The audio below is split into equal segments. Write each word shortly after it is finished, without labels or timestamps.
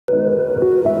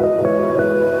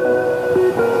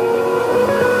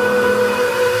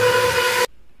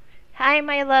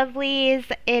Hi my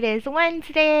lovelies, it is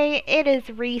Wednesday, it is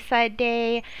reset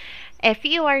day. If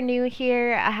you are new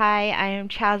here, hi, I am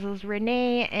Chazles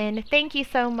Renee, and thank you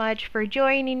so much for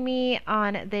joining me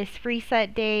on this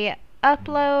reset day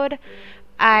upload.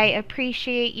 I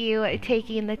appreciate you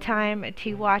taking the time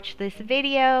to watch this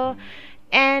video.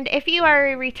 And if you are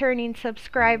a returning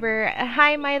subscriber,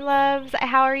 hi my loves,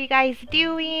 how are you guys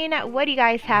doing? What do you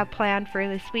guys have planned for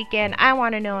this weekend? I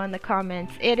want to know in the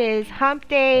comments. It is hump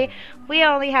day. We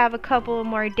only have a couple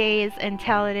more days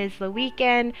until it is the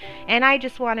weekend, and I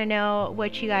just want to know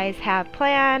what you guys have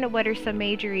planned. What are some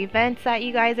major events that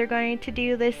you guys are going to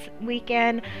do this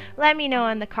weekend? Let me know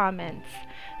in the comments.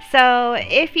 So,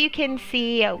 if you can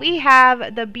see, we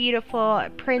have the beautiful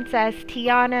Princess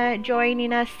Tiana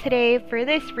joining us today for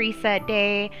this reset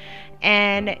day.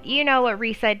 And you know what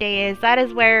reset day is. That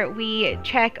is where we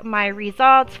check my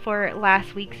results for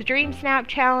last week's Dreamsnap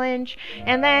challenge.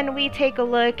 And then we take a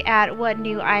look at what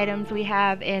new items we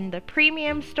have in the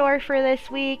premium store for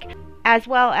this week, as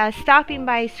well as stopping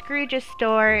by Scrooge's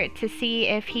store to see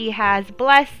if he has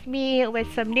blessed me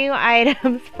with some new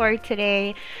items for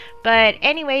today. But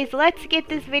anyways, let's get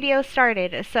this video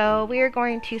started. So we are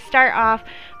going to start off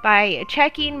by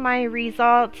checking my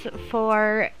results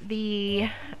for the,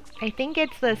 I think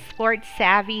it's the Sports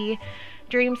Savvy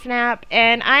Dreamsnap.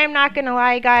 And I'm not gonna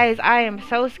lie guys, I am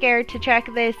so scared to check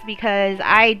this because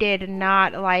I did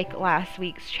not like last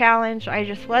week's challenge. I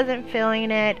just wasn't feeling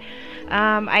it.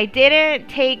 I didn't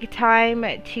take time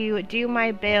to do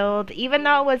my build, even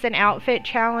though it was an outfit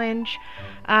challenge.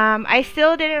 I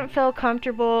still didn't feel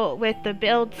comfortable with the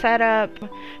build setup,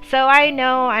 so I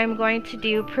know I'm going to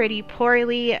do pretty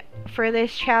poorly for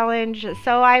this challenge,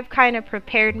 so I've kind of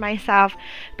prepared myself,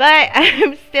 but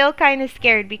I'm still kind of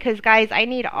scared because guys, I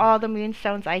need all the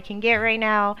moonstones I can get right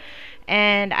now,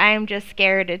 and I'm just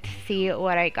scared to see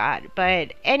what I got.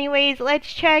 But anyways,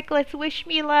 let's check. Let's wish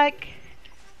me luck.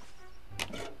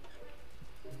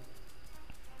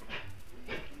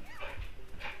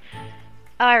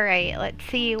 Alright, let's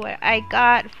see what I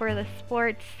got for the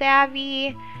Sports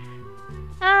Savvy.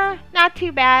 Not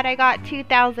too bad. I got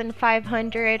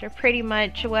 2,500, or pretty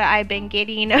much what I've been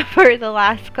getting for the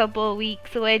last couple of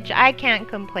weeks, which I can't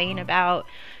complain about.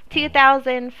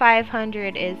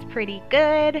 2,500 is pretty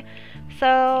good,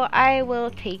 so I will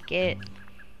take it.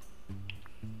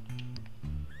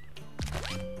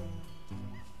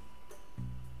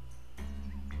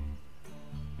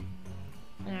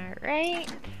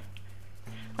 Alright.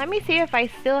 Let me see if I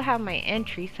still have my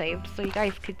entry saved so you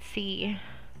guys could see.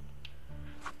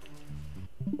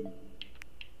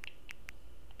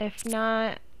 If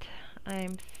not,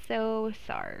 I'm so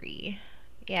sorry.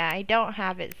 Yeah, I don't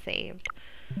have it saved.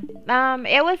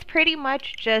 It was pretty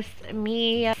much just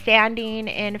me standing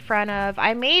in front of,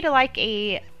 I made like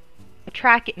a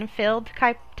track and field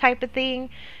type of thing,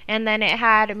 and then it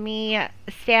had me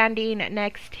standing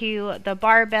next to the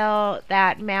barbell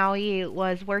that Maui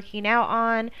was working out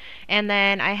on, and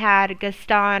then I had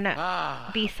Gaston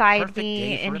beside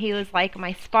me, and he was like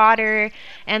my spotter,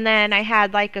 and then I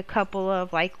had like a couple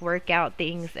of like workout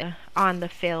things on the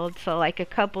field, so like a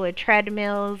couple of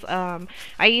treadmills.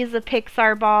 I used the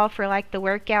Pixar ball for like the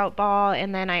workout ball,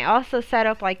 and then I also set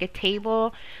up like a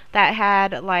table that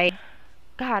had like,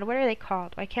 God, what are they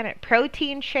called? Why can't it?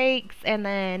 Protein shakes, and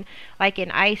then like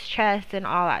an ice chest and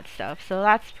all that stuff. So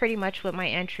that's pretty much what my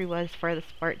entry was for the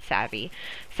Sports Savvy.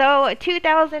 So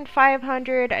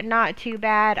 2,500, not too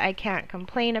bad. I can't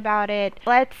complain about it.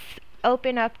 Let's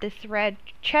open up this red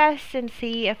chest and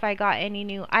see if I got any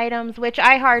new items, which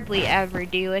I hardly ever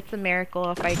do. It's a miracle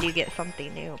if I do get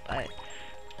something new, but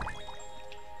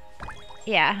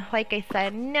yeah, like I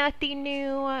said, nothing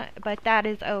new, but that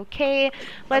is okay.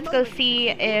 Let's go see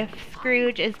if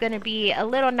Scrooge is going to be a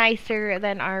little nicer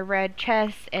than our red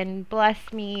chest and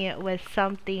bless me with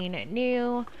something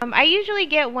new. I usually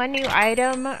get one new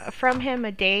item from him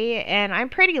a day, and I'm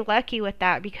pretty lucky with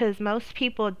that because most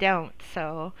people don't,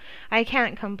 so I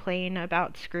can't complain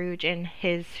about Scrooge and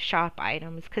his shop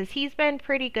items because he's been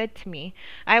pretty good to me.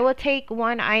 I will take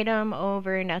one item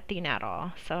over nothing at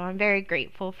all, so I'm very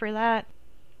grateful for that.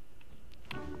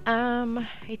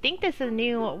 I think this is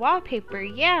new wallpaper,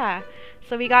 yeah.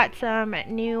 So we got some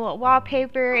new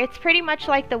wallpaper. It's pretty much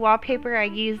like the wallpaper I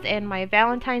used in my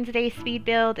Valentine's Day speed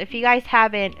build. If you guys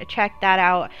haven't checked that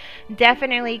out,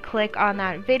 definitely click on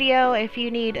that video if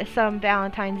you need some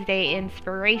Valentine's Day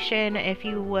inspiration. If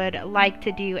you would like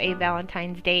to do a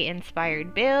Valentine's Day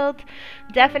inspired build,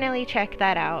 definitely check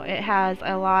that out. It has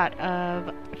a lot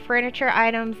of furniture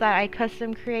items that I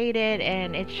custom created,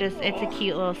 and it's a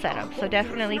cute little setup, so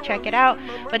definitely check it out.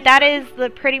 But that is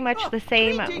pretty much the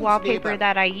same wallpaper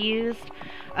that I used.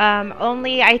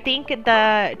 Only I think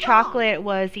the chocolate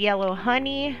was yellow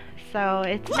honey. So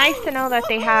it's nice to know that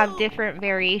they have different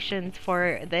variations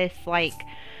for this like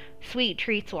sweet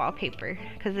treats wallpaper,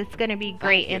 because it's going to be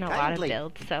great in a lot of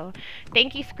builds. So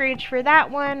thank you, Scrooge, for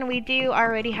that one. We do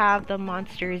already have the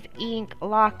Monsters Inc.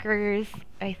 lockers.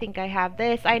 I think I have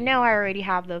this. I know I already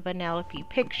have the Vanellope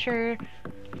picture.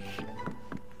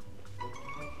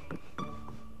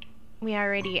 We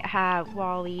already have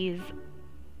Wally's.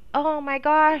 Oh my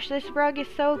gosh, this rug is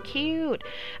so cute.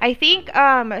 I think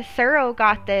Suro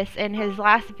got this in his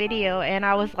last video, and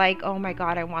I was like, oh my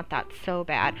god, I want that so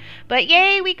bad. But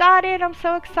yay, we got it. I'm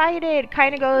so excited.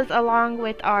 Kind of goes along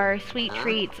with our Sweet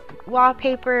Treats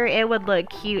wallpaper. It would look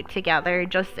cute together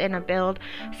just in a build.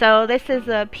 So this is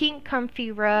a pink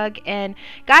comfy rug, and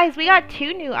guys, we got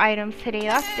 2 new items today.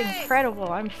 That's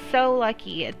incredible. I'm so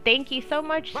lucky. Thank you so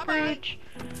much, Scrooge.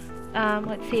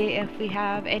 Let's see if we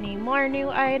have any more new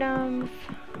items.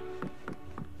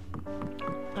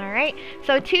 Alright,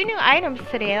 so 2 new items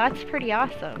today. That's pretty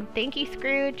awesome. Thank you,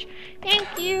 Scrooge.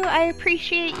 Thank you. I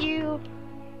appreciate you.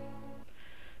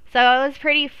 So it was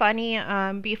pretty funny.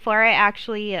 Before I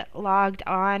actually logged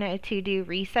on to do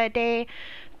reset day,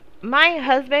 my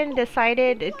husband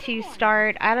decided to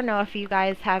start, I don't know if you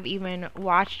guys have even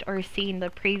watched or seen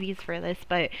the previews for this,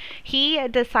 but he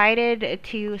decided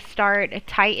to start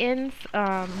Titans,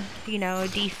 you know,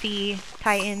 DC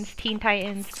Titans, Teen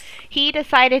Titans. He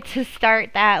decided to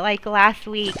start that like last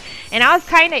week, and I was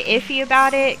kind of iffy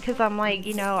about it, because I'm like,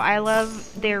 you know, I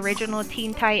love the original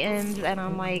Teen Titans, and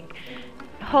I'm like,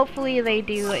 hopefully they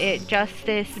do it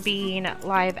justice being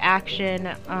live action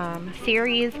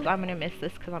series. I'm gonna miss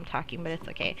this because I'm talking, but it's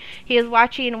okay. He was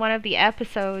watching one of the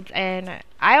episodes, and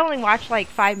I only watched like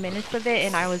 5 minutes of it,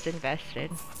 and I was invested.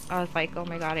 I was like, oh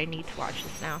my god, I need to watch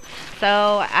this now.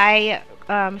 So I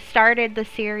started the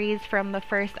series from the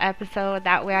first episode.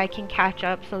 That way I can catch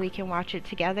up so we can watch it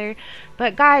together.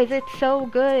 But guys, it's so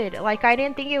good. Like, I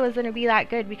didn't think it was gonna be that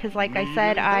good, because like I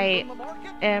said, I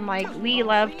am like, we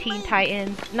love Teen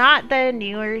Titans. Not the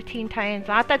newer Teen Titans.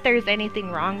 Not that there's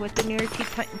anything wrong with the newer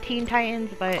Teen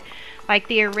Titans, but like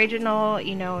the original,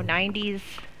 you know, 90s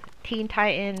Teen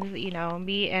Titans, you know,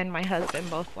 me and my husband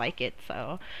both like it.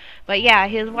 So, but yeah,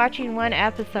 he was watching one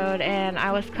episode, and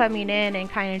I was coming in and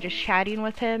kind of just chatting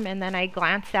with him, and then I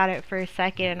glanced at it for a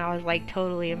second, and I was like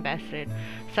totally invested.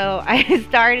 So I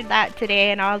started that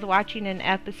today, and I was watching an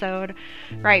episode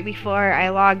right before I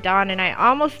logged on, and I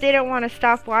almost didn't want to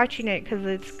stop watching it because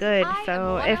it's good.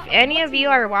 So if any of you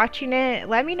are watching it,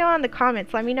 let me know in the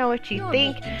comments. Let me know what you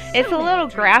think. It's a little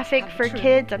graphic for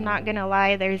kids, I'm not gonna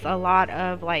lie. There's a lot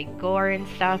of like gore and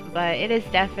stuff, but it is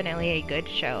definitely a good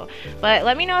show. But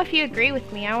let me know if you agree with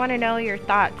me. I want to know your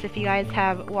thoughts. If you guys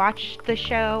have watched the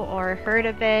show or heard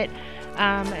of it,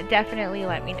 definitely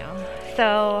let me know.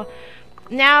 So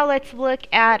now let's look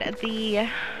at the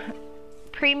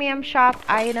premium shop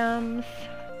items.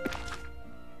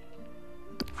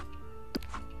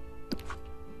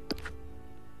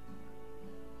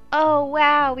 Oh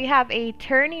wow, we have a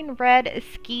turning red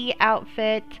ski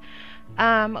outfit.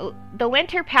 The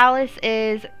Winter Palace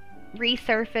is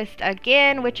resurfaced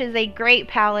again, which is a great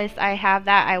palace. I have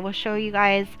that. I will show you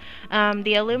guys.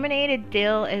 The illuminated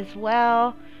dill as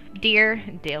well. The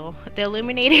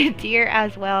illuminated deer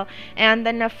as well, and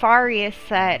the nefarious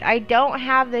set. I don't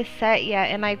have this set yet,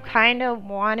 and I kind of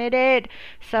wanted it,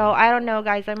 so I don't know,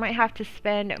 guys. I might have to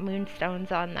spend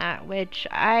moonstones on that, which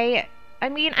I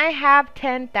mean, I have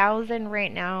 10,000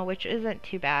 right now, which isn't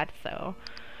too bad. So,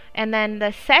 and then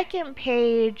the second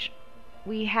page,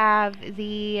 we have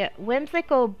the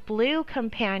whimsical blue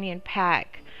companion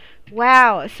pack.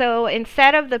 Wow, so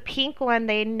instead of the pink one,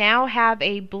 they now have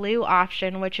a blue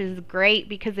option, which is great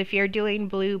because if you're doing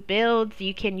blue builds,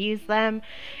 you can use them.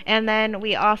 And then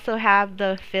we also have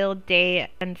the Field Day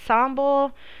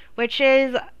Ensemble, which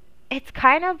is, it's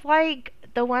kind of like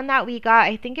the one that we got,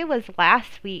 I think it was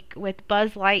last week, with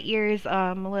Buzz Lightyear's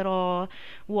little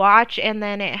watch, and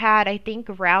then it had, I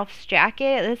think, Ralph's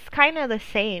jacket. It's kind of the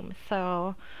same,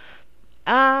 so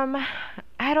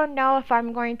I don't know if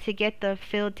I'm going to get the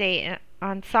Field Day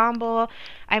Ensemble.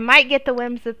 I might get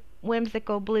the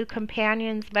whimsical blue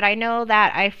companions, but I know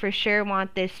that I for sure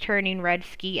want this turning red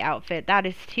ski outfit. That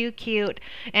is too cute,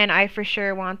 and I for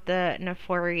sure want the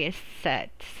nefarious set.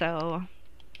 So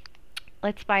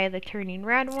let's buy the turning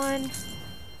red one.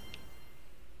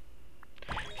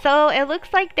 So it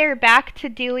looks like they're back to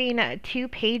doing 2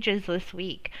 pages this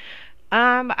week.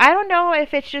 I don't know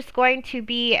if it's just going to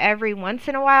be every once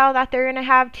in a while that they're going to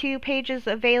have 2 pages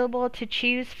available to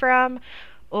choose from,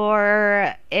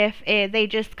 or if they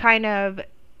just kind of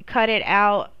cut it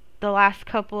out the last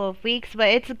couple of weeks, but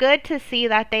it's good to see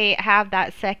that they have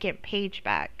that second page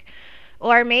back.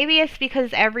 Or maybe it's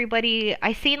because everybody,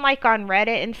 I seen like on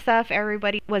Reddit and stuff,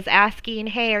 everybody was asking,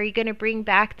 hey, are you going to bring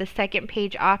back the second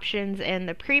page options in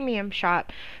the premium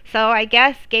shop? So I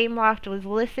guess Gameloft was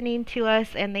listening to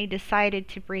us and they decided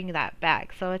to bring that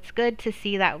back. So it's good to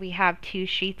see that we have 2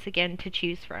 sheets again to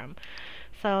choose from.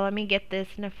 So let me get this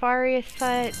Nefarious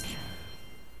set.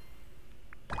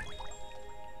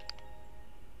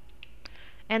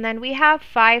 And then we have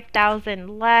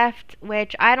 5,000 left,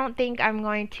 which I don't think I'm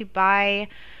going to buy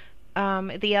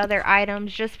the other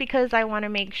items just because I want to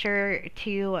make sure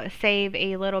to save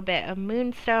a little bit of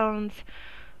moonstones.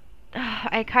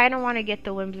 I kind of want to get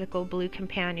the whimsical blue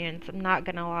companions, I'm not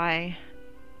gonna lie.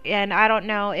 And I don't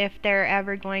know if they're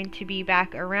ever going to be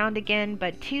back around again,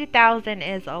 but 2,000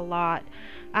 is a lot.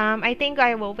 I think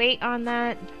I will wait on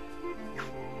that.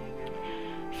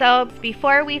 So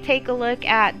before we take a look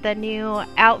at the new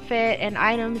outfit and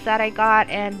items that I got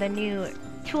and the new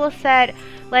tool set,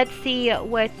 let's see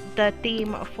what the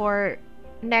theme for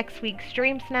next week's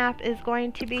Dreamsnap is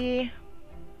going to be.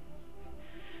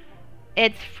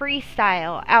 It's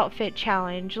Freestyle Outfit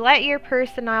Challenge. Let your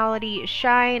personality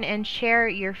shine and share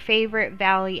your favorite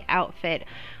Valley outfit.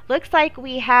 Looks like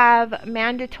we have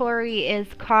mandatory is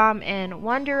calm and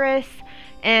wondrous,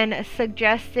 and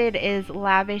suggested is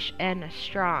lavish and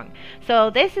strong.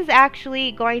 So this is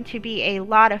actually going to be a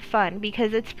lot of fun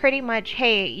because it's pretty much,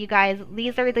 hey, you guys,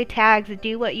 these are the tags,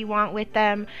 do what you want with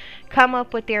them, come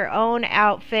up with your own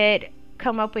outfit,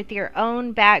 come up with your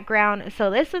own background.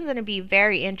 So this one's going to be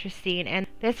very interesting, and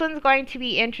this one's going to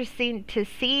be interesting to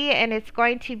see, and it's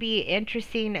going to be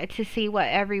interesting to see what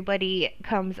everybody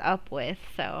comes up with.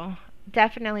 So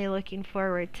definitely looking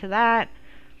forward to that.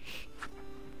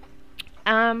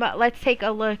 Let's take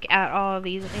a look at all of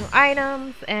these new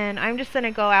items, and I'm just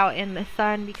gonna go out in the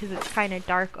sun because it's kind of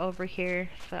dark over here,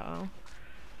 so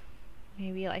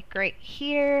maybe like right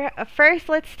here. First,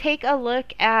 let's take a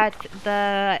look at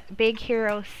the Big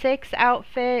Hero 6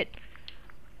 outfit,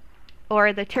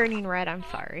 or the Turning Red, I'm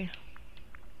sorry.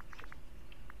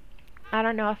 I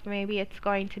don't know if maybe it's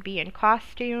going to be in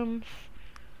costumes.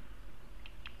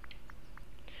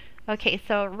 Okay,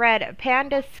 so red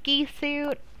panda ski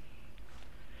suit.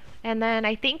 And then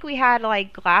I think we had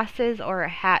like glasses or a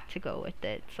hat to go with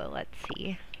it. So let's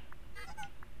see.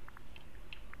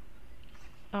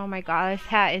 Oh my god, this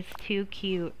hat is too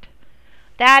cute.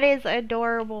 That is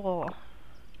adorable.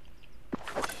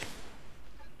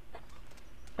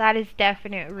 That is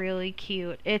definitely really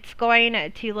cute. It's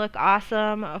going to look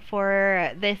awesome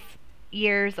for this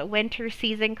year's winter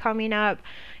season coming up.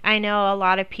 I know a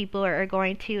lot of people are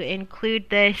going to include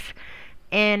this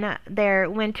in their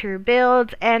winter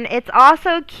builds, and it's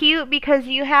also cute because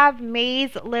you have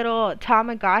May's little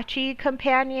Tamagotchi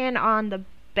companion on the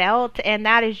belt, and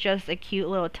that is just a cute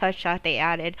little touch that they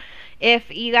added.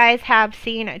 If you guys have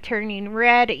seen Turning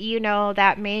Red, you know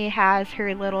that May has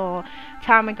her little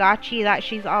Tamagotchi that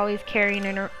she's always carrying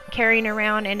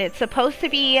around, and it's supposed to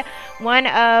be one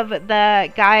of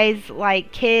the guys,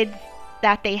 like, kids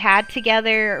that they had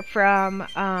together from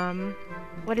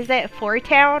what is it, Four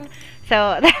Town.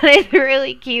 So that is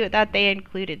really cute that they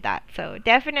included that. So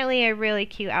definitely a really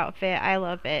cute outfit. I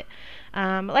love it.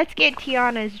 Let's get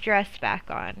Tiana's dress back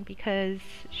on because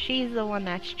she's the one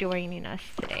that's joining us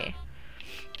today.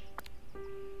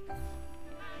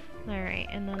 Alright,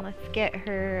 and then let's get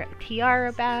her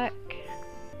tiara back.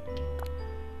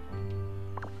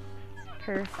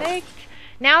 Perfect.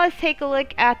 Now let's take a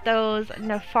look at those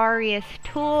nefarious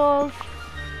tools.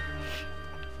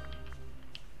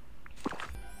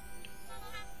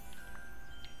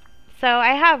 So I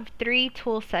have 3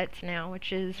 tool sets now,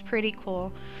 which is pretty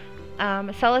cool.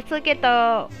 So let's look at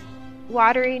the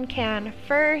watering can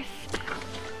first.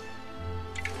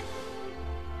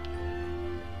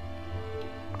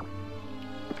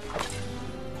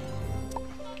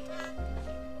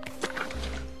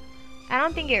 I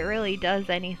don't think it really does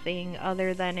anything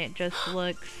other than it just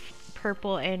looks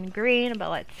purple and green, but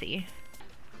let's see.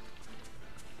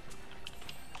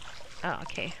 Oh,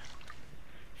 okay.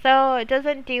 So it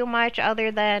doesn't do much other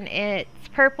than it's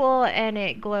purple and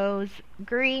it glows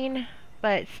green,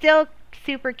 but still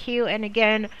super cute. And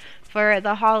again, for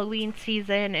the Halloween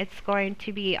season, it's going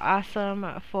to be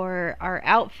awesome for our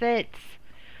outfits.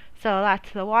 So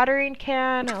that's the watering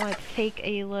can. Let's take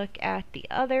a look at the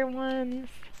other ones.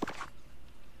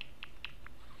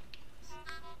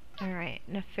 Alright,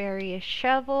 nefarious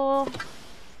shovel.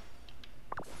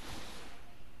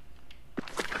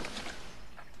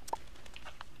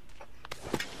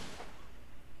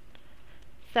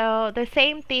 So the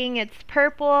same thing, it's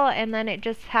purple and then it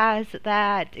just has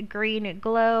that green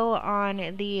glow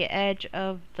on the edge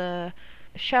of the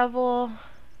shovel.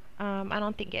 I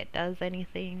don't think it does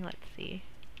anything. Let's see.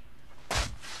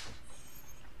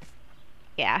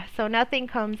 Yeah, so nothing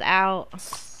comes out.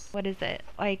 What is it?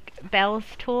 Like Bell's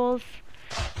Tools.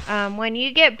 When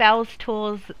you get Bell's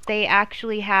Tools, they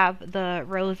actually have the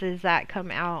roses that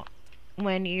come out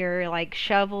when you're like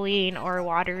shoveling or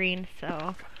watering,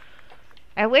 so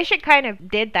I wish it kind of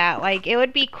did that. Like, it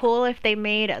would be cool if they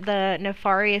made the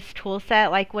Nefarious tool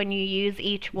set, like when you use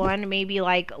each one, maybe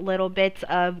like little bits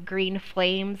of green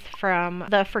flames from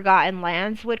the Forgotten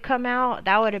Lands would come out.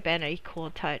 That would have been a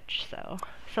cool touch. So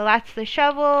that's the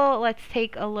shovel. Let's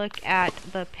take a look at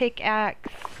the pickaxe.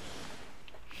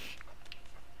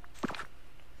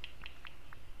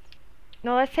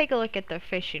 No, let's take a look at the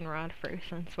fishing rod first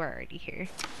since we're already here.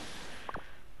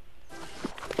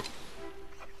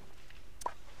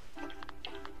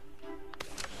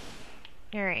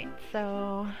 Alright,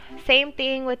 so same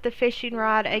thing with the fishing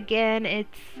rod. Again,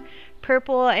 it's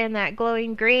purple and that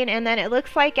glowing green, and then it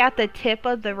looks like at the tip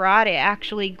of the rod it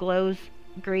actually glows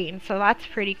green, so that's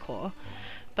pretty cool.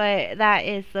 But that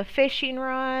is the fishing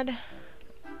rod.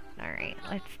 Alright,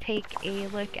 let's take a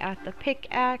look at the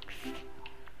pickaxe.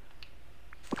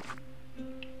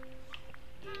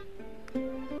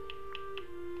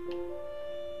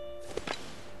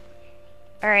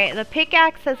 Alright, the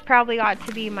pickaxe has probably got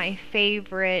to be my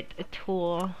favorite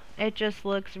tool. It just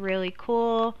looks really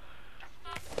cool.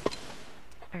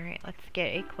 Alright, let's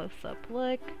get a close-up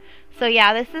look. So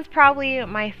yeah, this is probably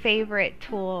my favorite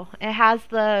tool. It has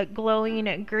the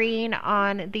glowing green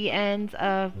on the ends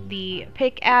of the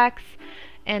pickaxe,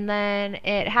 and then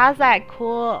it has that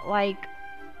cool like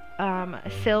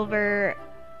silver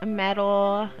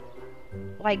metal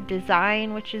like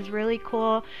design, which is really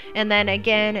cool. And then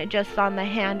again, just on the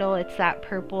handle, it's that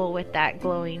purple with that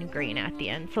glowing green at the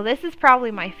end. So this is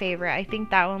probably my favorite. I think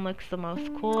that one looks the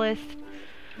most coolest.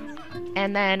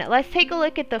 And then let's take a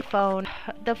look at the phone.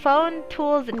 The phone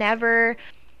tools never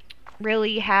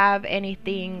really have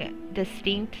anything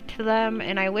distinct to them,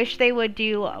 and I wish they would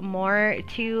do more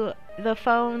to the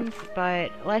phones,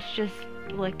 but let's just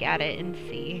look at it and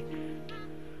see.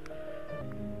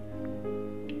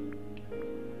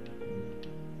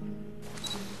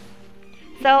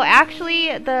 So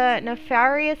actually, the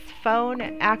Nefarious phone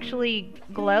actually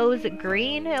glows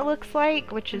green, it looks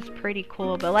like, which is pretty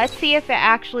cool. But let's see if it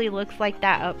actually looks like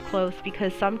that up close,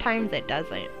 because sometimes it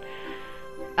doesn't.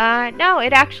 No,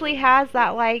 it actually has that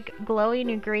like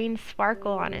glowing green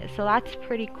sparkle on it, so that's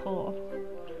pretty cool.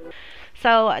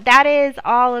 So that is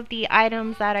all of the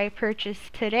items that I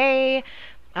purchased today.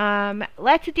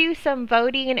 Let's do some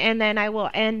voting and then I will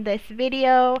end this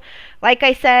video. Like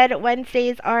I said,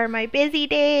 Wednesdays are my busy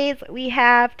days. We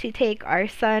have to take our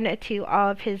son to all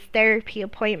of his therapy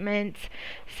appointments,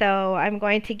 so I'm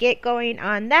going to get going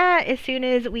on that as soon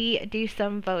as we do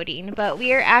some voting. But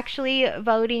we are actually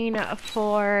voting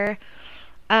for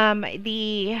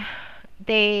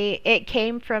it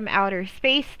came from outer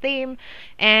space theme,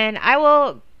 and I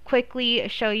will quickly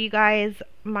show you guys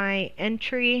my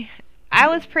entry. I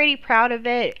was pretty proud of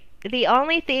it. The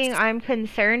only thing I'm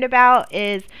concerned about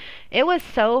is it was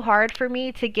so hard for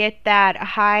me to get that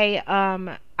high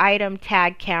item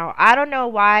tag count. I don't know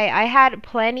why. I had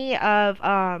plenty of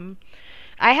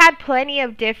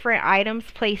different items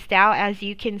placed out, as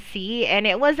you can see, and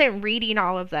it wasn't reading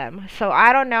all of them. So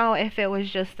I don't know if it was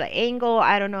just the angle.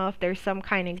 I don't know if there's some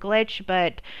kind of glitch,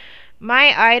 but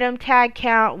my item tag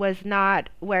count was not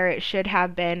where it should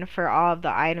have been for all of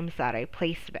the items that I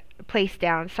placed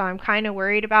down. So I'm kind of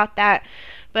worried about that.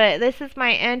 But this is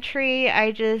my entry.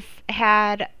 I just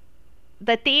had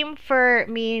the theme for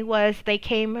me was they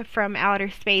came from outer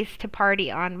space to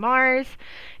party on Mars,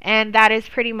 and that is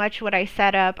pretty much what I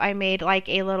set up. I made like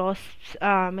a little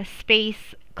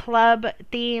space club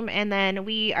theme, and then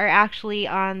we are actually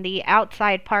on the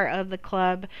outside part of the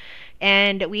club,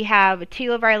 and we have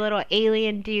two of our little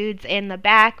alien dudes in the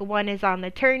back. One is on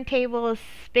the turntables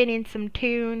spinning some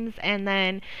tunes, and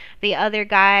then the other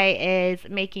guy is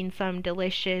making some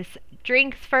delicious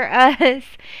drinks for us.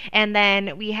 And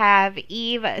then we have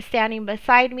Eve standing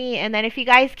beside me, and then if you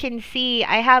guys can see,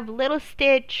 I have Little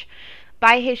Stitch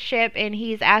by his ship, and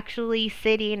he's actually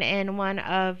sitting in one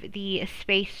of the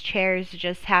space chairs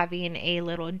just having a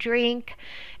little drink.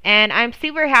 And I'm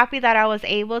super happy that I was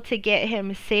able to get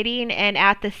him sitting and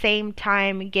at the same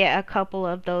time get a couple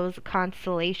of those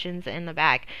constellations in the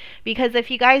back. Because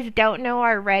if you guys don't know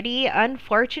already,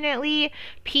 unfortunately,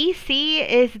 PC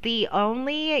is the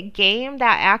only game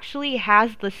that actually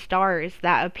has the stars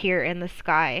that appear in the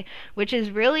sky, which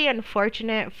is really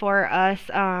unfortunate for us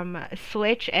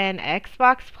Switch and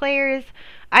Xbox players.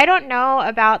 I don't know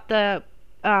about the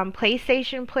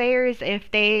PlayStation players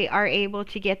if they are able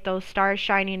to get those stars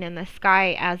shining in the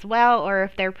sky as well, or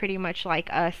if they're pretty much like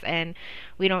us and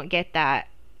we don't get that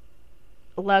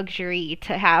luxury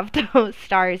to have those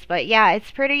stars. But yeah, it's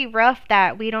pretty rough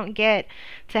that we don't get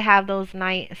to have those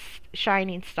nice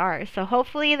shining stars. So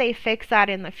hopefully they fix that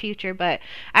in the future. But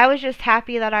I was just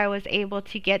happy that I was able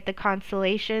to get the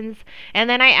constellations. And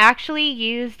then I actually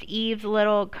used Eve's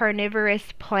little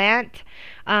carnivorous plant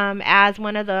as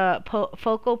one of the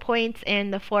focal points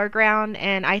in the foreground,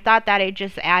 and I thought that it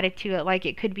just added to it, like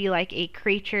it could be like a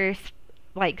creature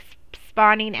like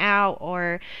spawning out,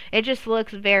 or it just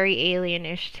looks very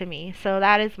alienish to me. So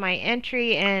that is my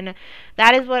entry, and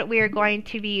that is what we are going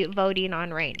to be voting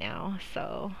on right now.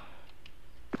 So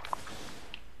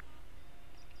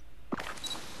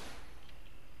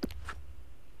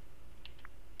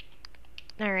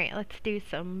alright, let's do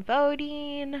some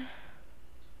voting.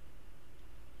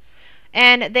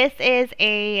 And this is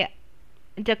a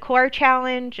decor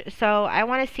challenge, so I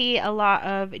want to see a lot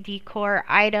of decor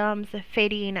items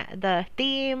fitting the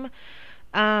theme.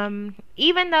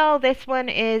 Even though this one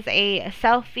is a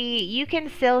selfie, you can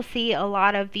still see a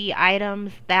lot of the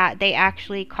items that they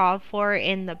actually called for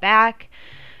in the back.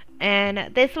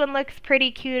 And this one looks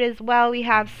pretty cute as well. We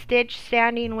have Stitch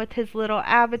standing with his little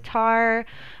avatar.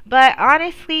 But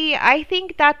honestly, I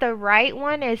think that the right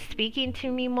one is speaking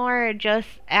to me more just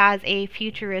as a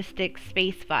futuristic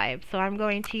space vibe. So I'm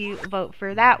going to vote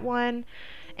for that one.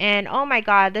 And oh my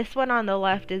god, this one on the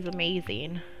left is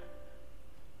amazing.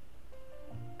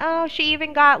 Oh, she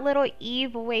even got little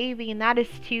Eve waving. That is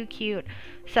too cute.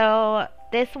 So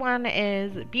this one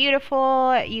is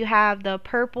beautiful. You have the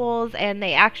purples, and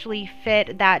they actually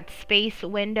fit that space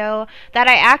window that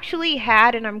I actually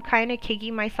had, and I'm kind of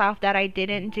kicking myself that I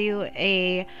didn't do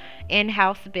a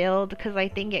in-house build, because I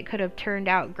think it could have turned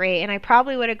out great, and I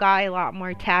probably would have got a lot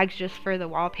more tags just for the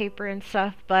wallpaper and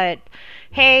stuff. But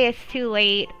hey, it's too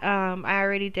late. I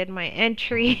already did my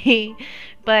entry.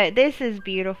 But this is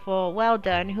beautiful. Well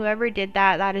done. Whoever did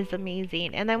that, that is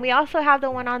amazing. And then we also have the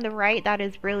one on the right that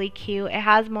is really cute. It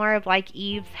has more of like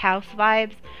Eve's house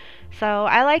vibes. So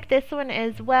I like this one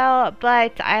as well,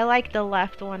 but I like the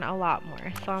left one a lot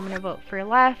more. So I'm going to vote for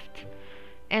left.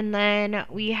 And then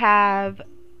we have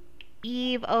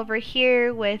Eve over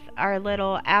here with our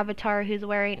little avatar who's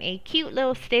wearing a cute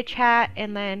little Stitch hat.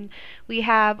 And then we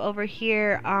have over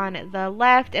here on the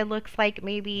left, it looks like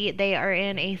maybe they are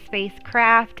in a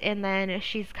spacecraft, and then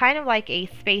she's kind of like a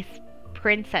space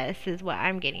princess is what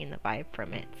I'm getting the vibe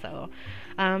from it. So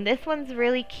this one's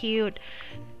really cute.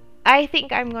 I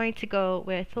think I'm going to go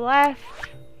with left.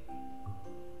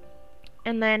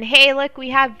 And then, hey, look, we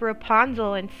have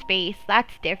Rapunzel in space.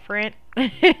 That's different.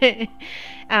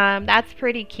 That's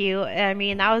pretty cute. I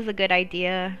mean, that was a good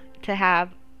idea to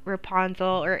have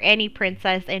Rapunzel or any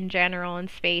princess in general in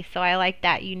space. So I like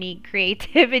that unique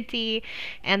creativity.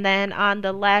 And then on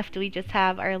the left, we just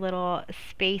have our little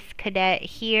space cadet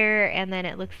here. And then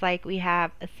it looks like we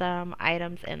have some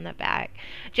items in the back.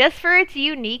 Just for its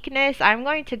uniqueness, I'm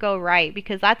going to go right,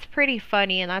 because that's pretty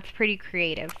funny and that's pretty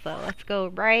creative. So let's go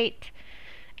right.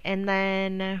 And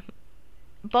then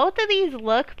both of these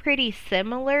look pretty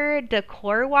similar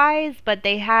decor wise, but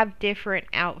they have different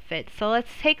outfits. So let's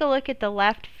take a look at the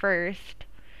left first.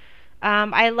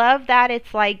 I love that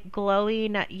it's like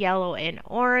glowing yellow and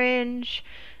orange,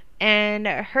 and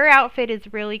her outfit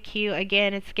is really cute.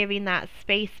 Again, it's giving that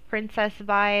space princess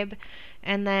vibe.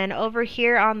 And then over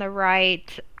here on the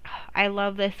right, I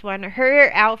love this one.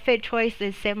 Her outfit choice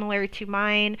is similar to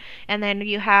mine. And then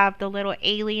you have the little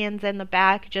aliens in the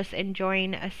back just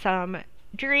enjoying some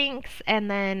drinks, and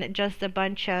then just a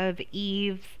bunch of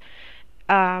Eve's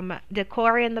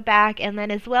decor in the back, and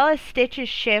then as well as Stitch's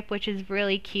ship, which is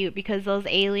really cute because those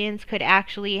aliens could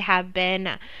actually have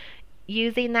been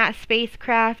using that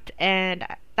spacecraft, and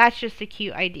that's just a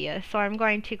cute idea. So I'm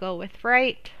going to go with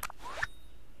right.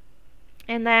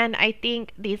 And then I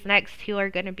think these next two are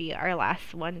going to be our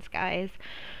last ones, guys.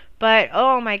 But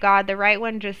oh my god, the right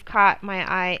one just caught my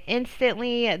eye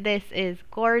instantly. This is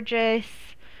gorgeous.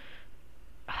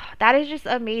 That is just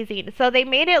amazing. So they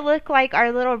made it look like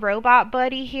our little robot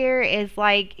buddy here is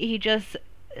like, he just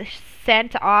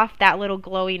sent off that little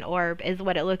glowing orb is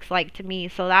what it looks like to me.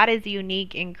 So that is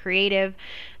unique and creative.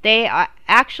 They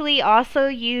actually also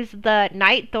use the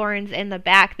night thorns in the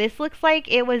back. This looks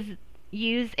like it was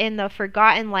used in the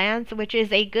Forgotten Lands, which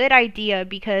is a good idea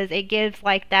because it gives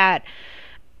like that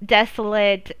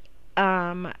desolate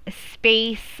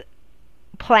space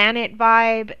planet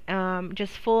vibe,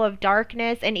 just full of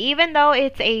darkness. And even though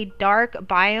it's a dark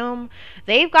biome,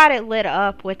 they've got it lit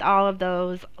up with all of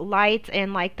those lights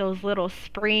and like those little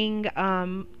spring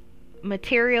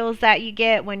materials that you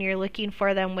get when you're looking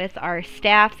for them with our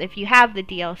staffs if you have the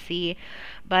DLC.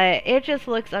 But it just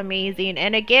looks amazing,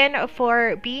 and again,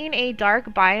 for being a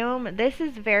dark biome, this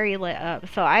is very lit up,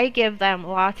 so I give them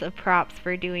lots of props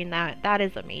for doing that. That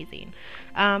is amazing.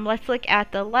 Let's look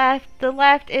at the left. The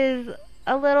left is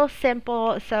a little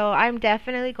simple, so I'm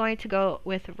definitely going to go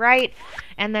with right,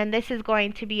 and then this is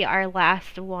going to be our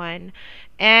last one.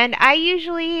 And I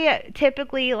usually,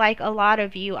 typically, like a lot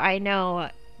of you, I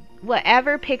know,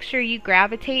 whatever picture you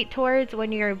gravitate towards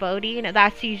when you're voting,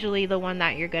 that's usually the one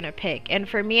that you're gonna pick. And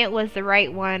for me, it was the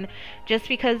right one, just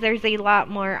because there's a lot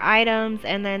more items,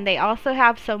 and then they also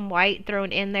have some white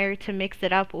thrown in there to mix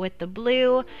it up with the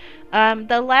blue.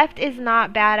 The left is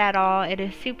not bad at all. It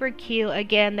is super cute.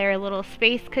 Again, they're a little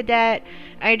space cadet.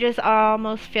 I just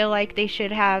almost feel like they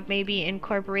should have maybe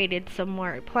incorporated some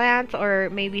more plants or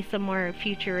maybe some more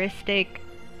futuristic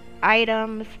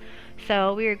items.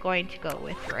 So we're going to go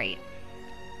with right.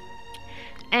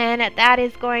 And that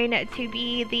is going to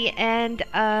be the end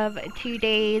of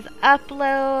today's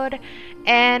upload.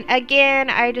 And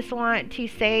again, I just want to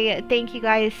say thank you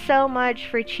guys so much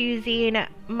for choosing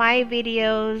my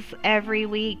videos every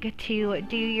week to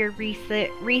do your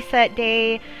reset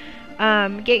day.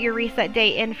 Get your reset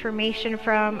day information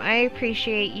from. I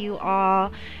appreciate you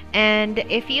all. And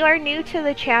if you are new to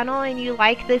the channel and you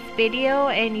like this video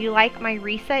and you like my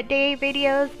reset day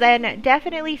videos, then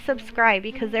definitely subscribe,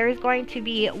 because there is going to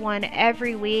be one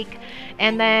every week.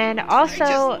 And then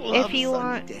also, if you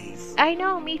want, I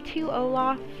know, me too,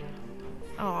 Olaf.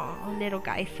 Oh, little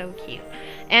guy, so cute.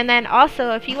 And then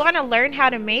also, if you want to learn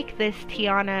how to make this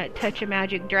Tiana Touch of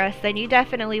Magic dress, then you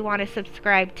definitely want to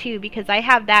subscribe too, because I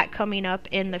have that coming up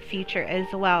in the future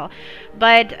as well.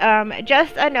 But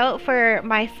just a note for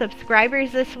my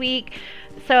subscribers this week.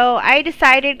 So I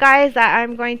decided, guys, that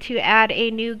I'm going to add a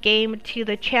new game to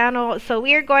the channel. So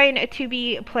we are going to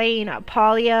be playing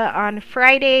Palia on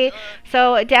Friday.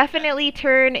 So definitely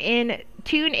tune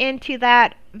into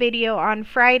that video on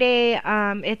Friday.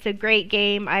 It's a great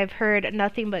game. I've heard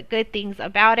nothing but good things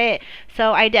about it,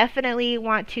 so I definitely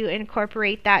want to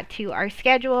incorporate that to our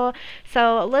schedule.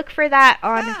 So look for that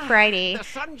on Friday. The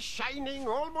sun's shining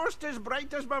almost as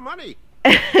bright as my money.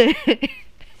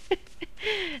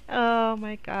 Oh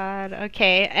my god.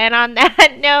 Okay, and on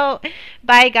that note,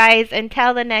 bye guys,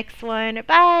 until the next one.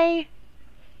 Bye.